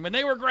college team, and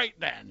they were great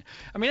then.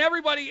 I mean,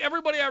 everybody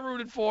I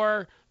rooted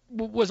for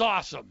was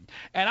awesome.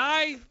 And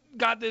I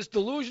got this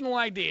delusional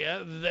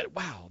idea that,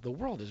 wow, the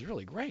world is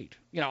really great.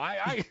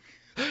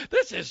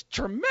 This is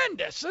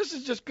tremendous. This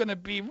is just going to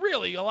be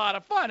really a lot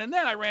of fun. And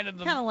then I ran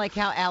into kind of like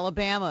how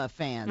Alabama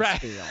fans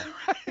feel.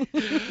 Right.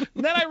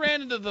 And then I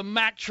ran into the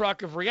Mack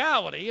truck of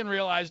reality and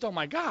realized, oh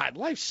my God,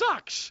 life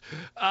sucks.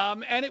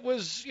 And it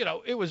was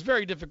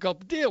very difficult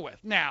to deal with.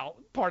 Now,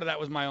 part of that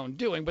was my own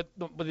doing, but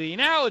the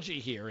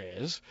analogy here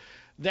is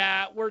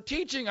that we're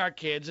teaching our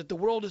kids that the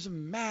world is a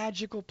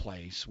magical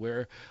place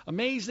where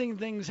amazing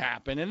things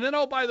happen. And then,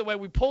 oh, by the way,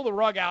 we pull the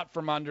rug out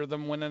from under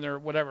them when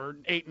they're,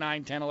 8,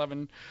 9, 10,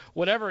 11,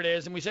 whatever it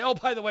is. And we say, oh,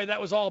 by the way, that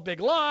was all a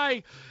big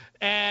lie.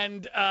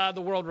 And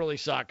the world really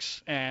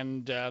sucks.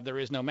 And there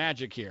is no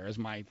magic here, as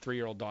my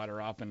 3-year-old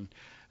daughter often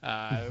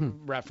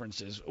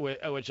references,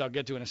 which I'll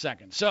get to in a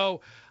second.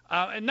 So,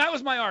 and that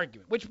was my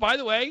argument, which, by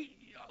the way,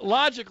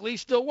 logically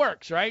still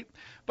works, right?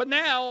 But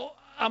now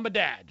I'm a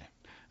dad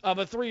of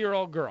a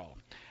 3-year-old girl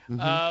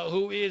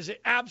who is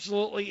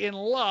absolutely in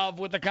love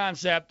with the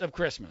concept of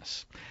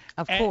Christmas.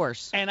 Of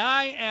course. And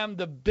I am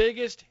the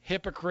biggest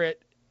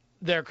hypocrite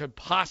there could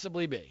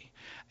possibly be.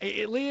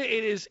 Leah,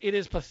 it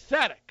is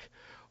pathetic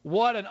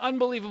what an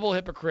unbelievable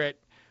hypocrite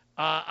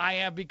I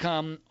have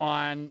become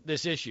on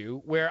this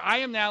issue, where I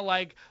am now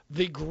like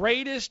the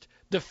greatest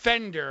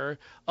defender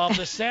of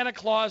the Santa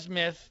Claus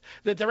myth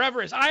that there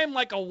ever is. I am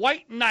like a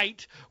white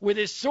knight with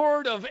his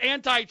sword of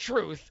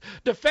anti-truth,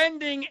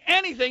 defending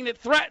anything that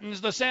threatens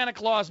the Santa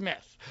Claus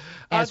myth.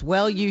 As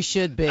well you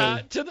should be.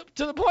 To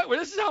the point where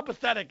this is how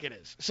pathetic it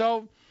is.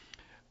 So,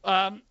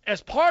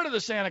 as part of the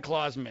Santa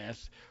Claus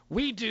myth,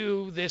 we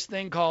do this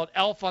thing called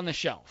Elf on the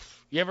Shelf.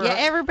 You ever heard?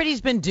 Everybody's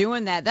been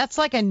doing that. That's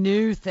like a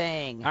new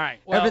thing. All right.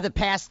 Well, over the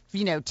past,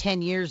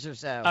 10 years or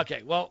so.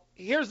 Okay. Well,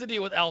 here's the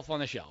deal with Elf on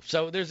the Shelf.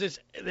 So there's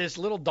this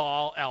little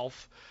doll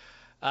elf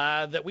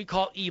that we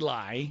call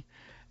Eli.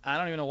 I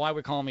don't even know why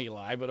we call him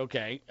Eli, but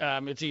okay,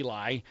 it's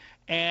Eli.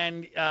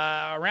 And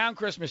around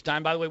Christmas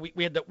time, by the way,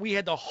 we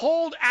had to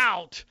hold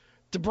out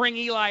to bring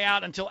Eli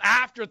out until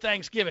after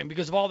Thanksgiving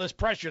because of all this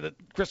pressure that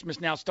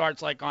Christmas now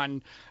starts like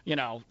on,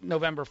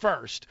 November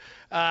 1st.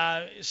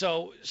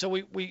 So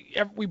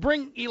we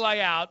bring Eli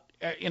out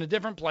in a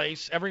different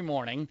place every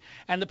morning.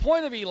 And the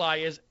point of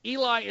Eli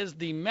is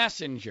the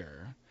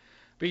messenger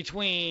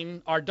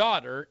between our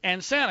daughter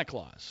and Santa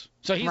Claus.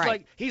 So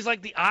he's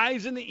like the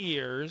eyes and the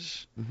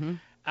ears. Mm-hmm.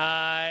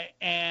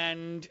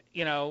 And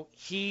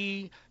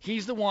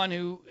he's the one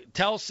who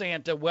tells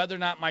Santa whether or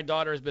not my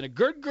daughter has been a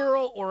good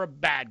girl or a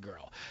bad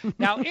girl.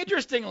 Now,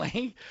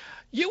 interestingly,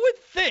 you would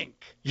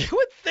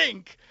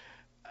think,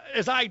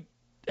 as I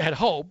had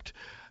hoped,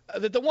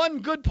 that the one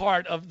good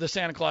part of the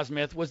Santa Claus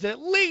myth was that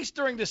at least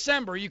during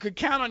December you could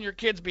count on your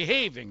kids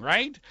behaving,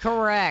 right?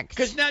 Correct.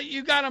 Because now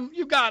you got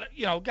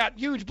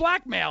huge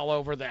blackmail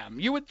over them.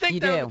 You would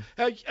think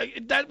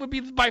that would be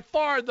by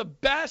far the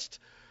best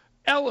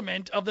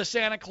element of the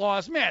Santa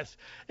Claus myth.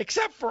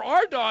 Except for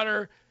our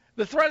daughter,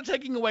 the threat of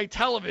taking away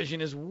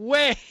television is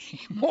way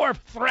more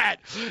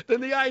threat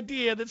than the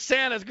idea that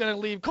Santa's going to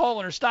leave coal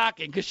in her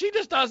stocking, because she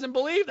just doesn't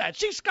believe that.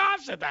 She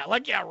scoffs at that.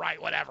 Like, yeah,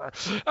 right, whatever.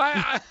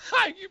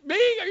 Me?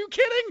 Are you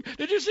kidding?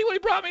 Did you see what he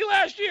brought me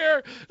last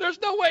year? There's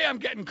no way I'm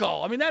getting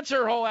coal. I mean, that's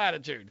her whole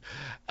attitude.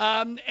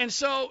 And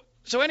so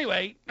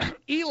anyway,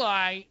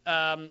 Eli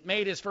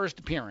made his first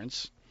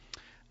appearance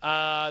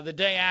the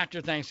day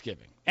after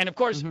Thanksgiving. And, of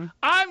course,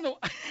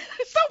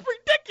 it's so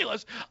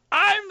ridiculous.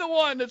 I'm the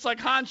one that's like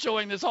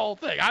honchoing this whole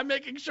thing. I'm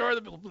making sure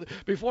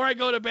that before I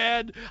go to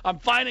bed, I'm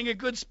finding a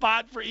good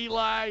spot for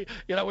Eli.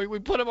 We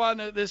put him on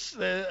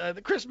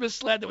the Christmas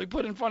sled that we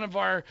put in front of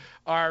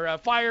our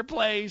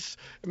fireplace.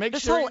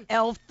 This whole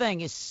elf thing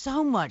is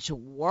so much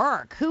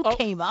work. Who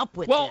came up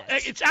with this? Well,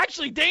 it's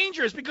actually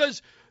dangerous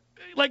because,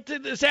 like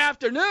this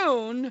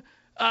afternoon,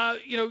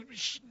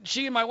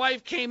 she and my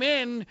wife came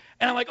in,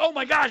 and I'm like, oh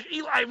my gosh,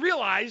 Eli, I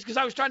realized, because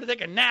I was trying to take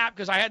a nap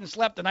because I hadn't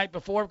slept the night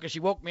before because she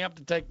woke me up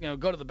to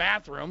go to the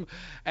bathroom.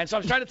 And so I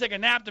was trying to take a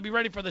nap to be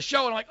ready for the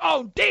show. And I'm like,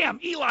 oh,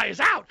 damn, Eli is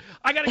out.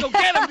 I got to go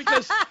get him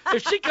because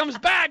if she comes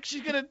back,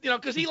 she's going to,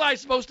 because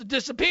Eli's supposed to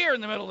disappear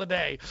in the middle of the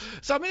day.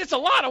 So, I mean, it's a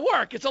lot of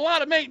work. It's a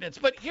lot of maintenance.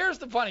 But here's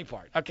the funny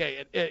part.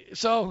 Okay,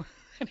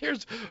 and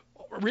here's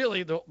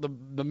really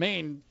the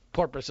main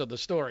purpose of the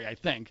story, I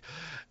think.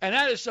 And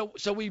that is,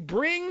 so we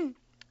bring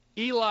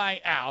Eli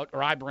out,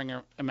 or I bring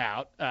him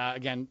out,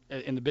 again,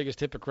 in the biggest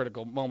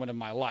hypocritical moment of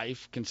my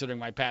life, considering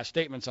my past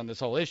statements on this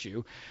whole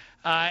issue.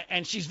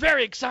 And she's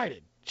very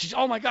excited. She's,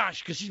 oh my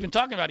gosh, because she's been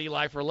talking about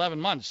Eli for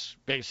 11 months,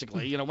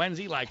 basically.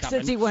 When's Eli coming?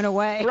 Since he went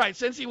away. Right,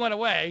 since he went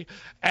away.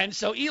 And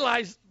so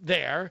Eli's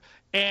there,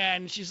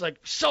 and she's like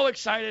so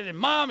excited. And,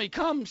 Mommy,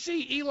 come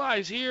see,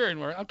 Eli's here.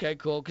 And we're, okay,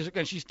 cool. Because,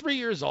 again, she's 3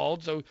 years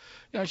old, so,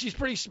 she's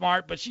pretty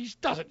smart, but she's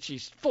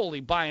fully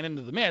buying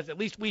into the myth, at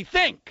least we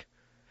think.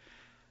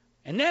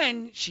 And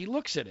then she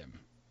looks at him,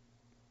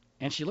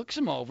 and she looks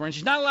him over, and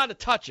she's not allowed to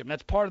touch him.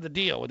 That's part of the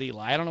deal with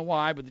Eli. I don't know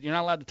why, but you're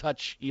not allowed to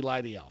touch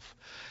Eli the elf.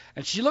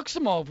 And she looks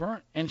him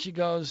over, and she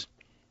goes,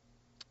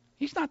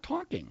 he's not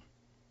talking.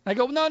 I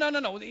go,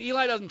 no.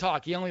 Eli doesn't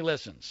talk. He only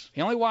listens.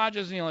 He only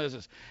watches, and he only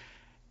listens.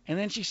 And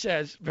then she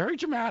says, very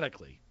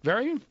dramatically,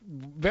 very,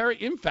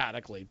 very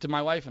emphatically to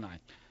my wife and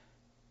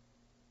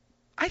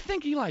I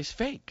think Eli's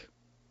fake.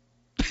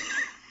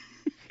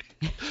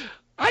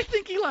 I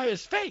think Eli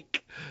is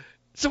fake.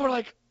 So we're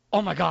like,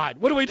 oh, my God,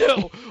 what do we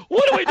do?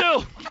 What do we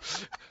do?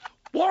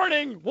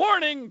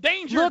 Warning,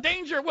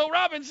 danger, Will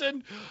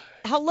Robinson.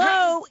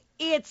 Hello,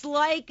 it's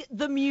like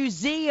the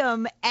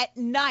museum at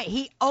night.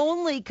 He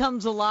only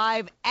comes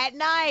alive at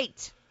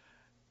night.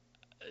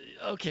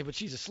 Okay, but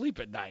she's asleep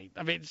at night.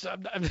 I mean, so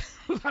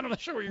I'm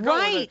not sure where you're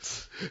going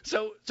with it.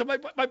 So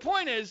my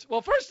point is,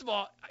 well, first of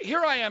all,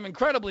 here I am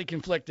incredibly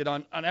conflicted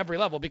on every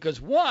level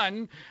because,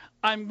 one,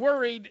 I'm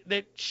worried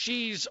that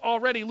she's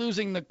already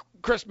losing the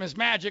Christmas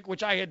magic,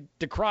 which I had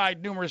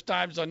decried numerous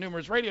times on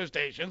numerous radio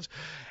stations.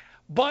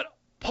 But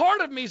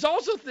part of me is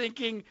also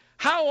thinking,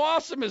 how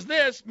awesome is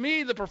this,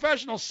 me, the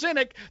professional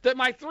cynic, that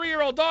my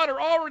 3-year-old daughter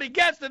already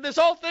gets that this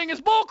whole thing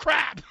is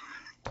bullcrap.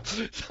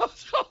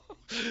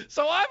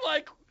 So I'm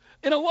like,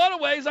 in a lot of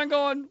ways, I'm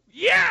going,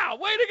 yeah,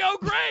 way to go,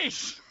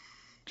 Grace.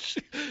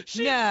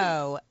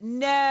 No.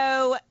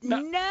 No.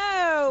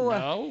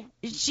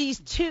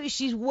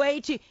 She's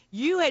way too.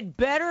 You had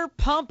better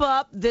pump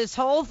up this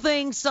whole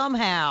thing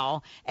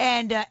somehow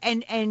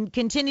and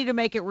continue to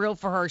make it real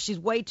for her. She's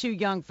way too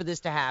young for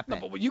this to happen.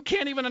 No, but you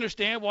can't even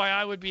understand why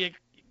I would be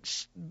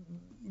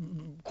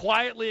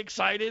quietly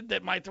excited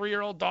that my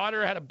 3-year-old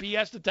daughter had a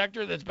BS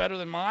detector that's better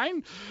than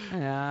mine.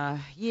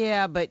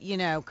 Yeah, but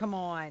come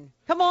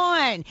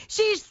on.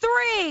 She's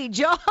 3,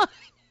 John.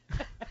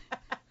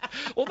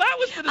 Well, that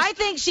was the. I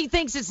think she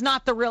thinks it's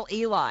not the real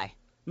Eli.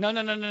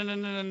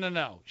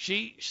 No.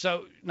 She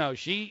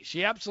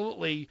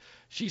absolutely.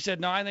 She said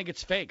no. I think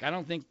it's fake. I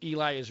don't think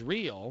Eli is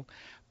real.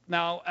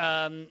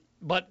 Now,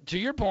 but to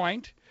your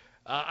point,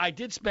 I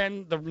did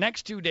spend the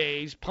next 2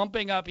 days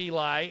pumping up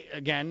Eli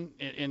again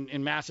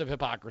in massive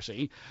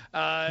hypocrisy,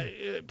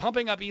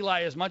 pumping up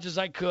Eli as much as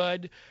I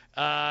could.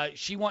 I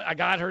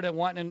got her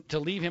to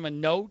leave him a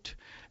note.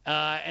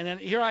 And then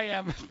here I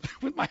am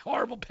with my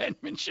horrible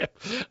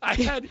penmanship. I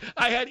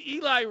had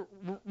Eli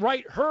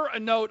write her a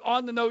note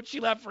on the note she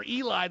left for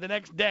Eli the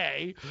next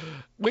day,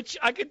 which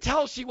I could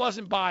tell she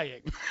wasn't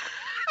buying.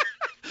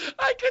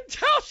 I could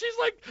tell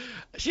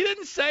she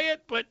didn't say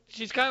it, but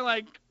she's kind of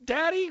like,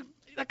 Daddy,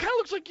 that kind of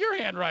looks like your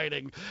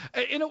handwriting.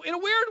 In a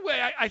weird way,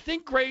 I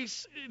think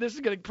Grace, this is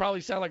going to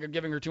probably sound like I'm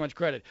giving her too much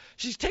credit.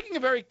 She's taking a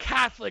very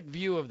Catholic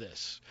view of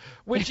this,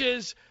 which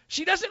is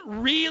she doesn't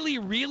really,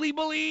 really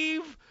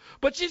believe,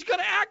 but she's going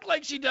to act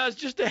like she does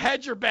just to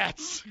hedge her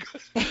bets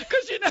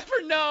because you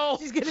never know.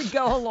 She's going to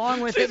go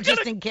along with it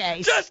just in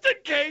case. Just in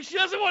case. She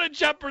doesn't want to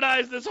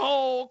jeopardize this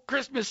whole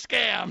Christmas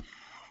scam.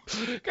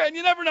 And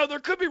you never know. There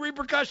could be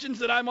repercussions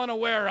that I'm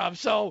unaware of.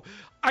 So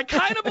I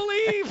kind of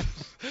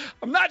believe.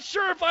 I'm not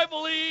sure if I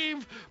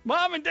believe.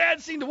 Mom and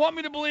Dad seem to want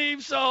me to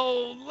believe.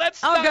 So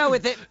I'll go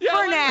with it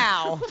for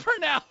now. For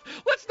now.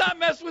 Let's not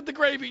mess with the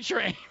gravy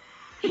train.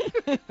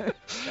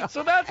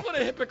 So that's what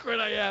a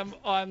hypocrite I am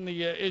on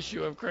the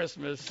issue of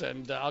Christmas,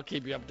 and I'll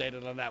keep you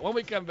updated on that. When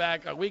we come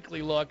back, a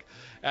weekly look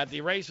at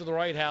the race for the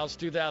White House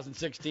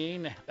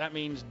 2016. That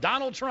means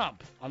Donald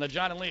Trump on the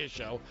John and Leah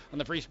Show on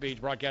the Free Speech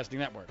Broadcasting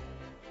Network.